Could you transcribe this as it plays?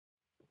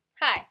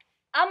Hi,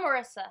 I'm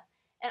Marissa,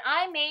 and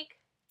I make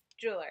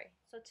jewelry.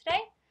 So today,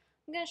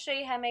 I'm going to show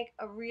you how to make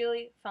a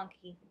really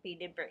funky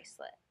beaded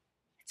bracelet.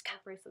 It's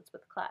got bracelets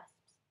with clasps.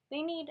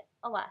 They need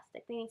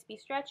elastic. They need to be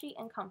stretchy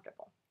and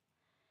comfortable.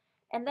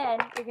 And then,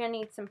 you're going to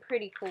need some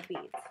pretty cool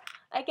beads.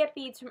 I get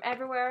beads from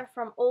everywhere,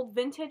 from old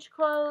vintage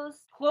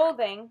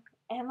clothing,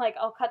 and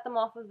I'll cut them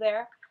off of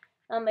there,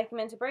 and I'll make them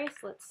into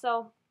bracelets.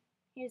 So,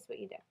 here's what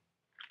you do.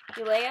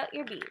 You lay out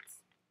your beads.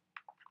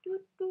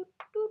 Doot, doot,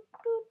 doot,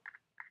 doot.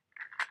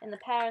 In the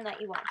pattern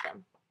that you want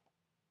them.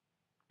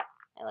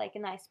 I like a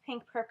nice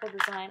pink purple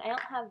design. I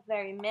don't have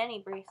very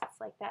many bracelets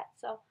like that,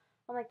 so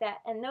I'm like that.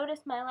 And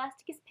notice my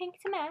elastic is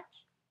pink to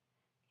match.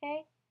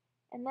 Okay?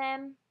 And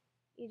then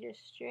you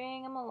just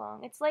string them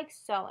along. It's like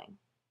sewing,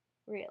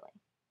 really.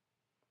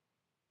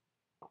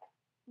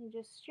 You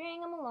just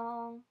string them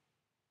along.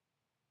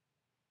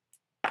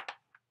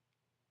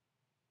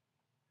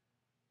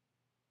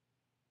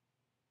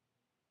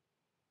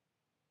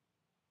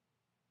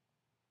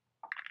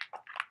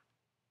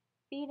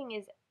 Beading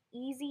is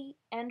easy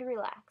and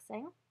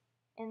relaxing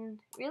and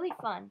really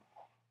fun.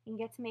 You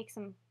get to make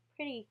some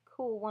pretty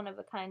cool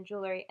one-of-a-kind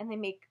jewelry, and they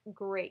make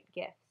great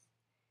gifts.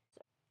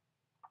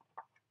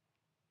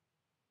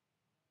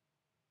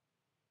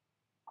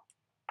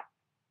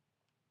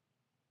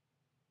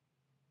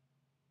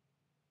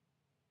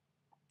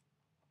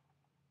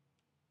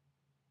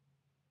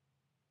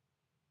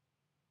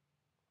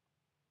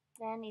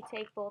 Then you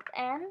take both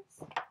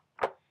ends,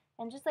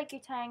 and just like you're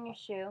tying your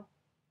shoe,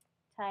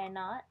 tie a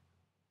knot.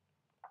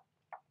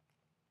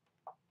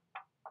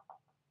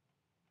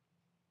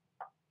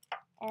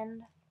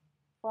 And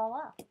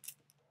voila,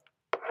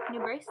 new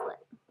bracelet.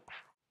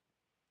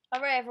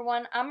 Alright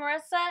everyone, I'm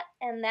Marissa,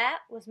 and that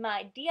was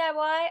my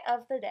DIY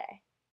of the day.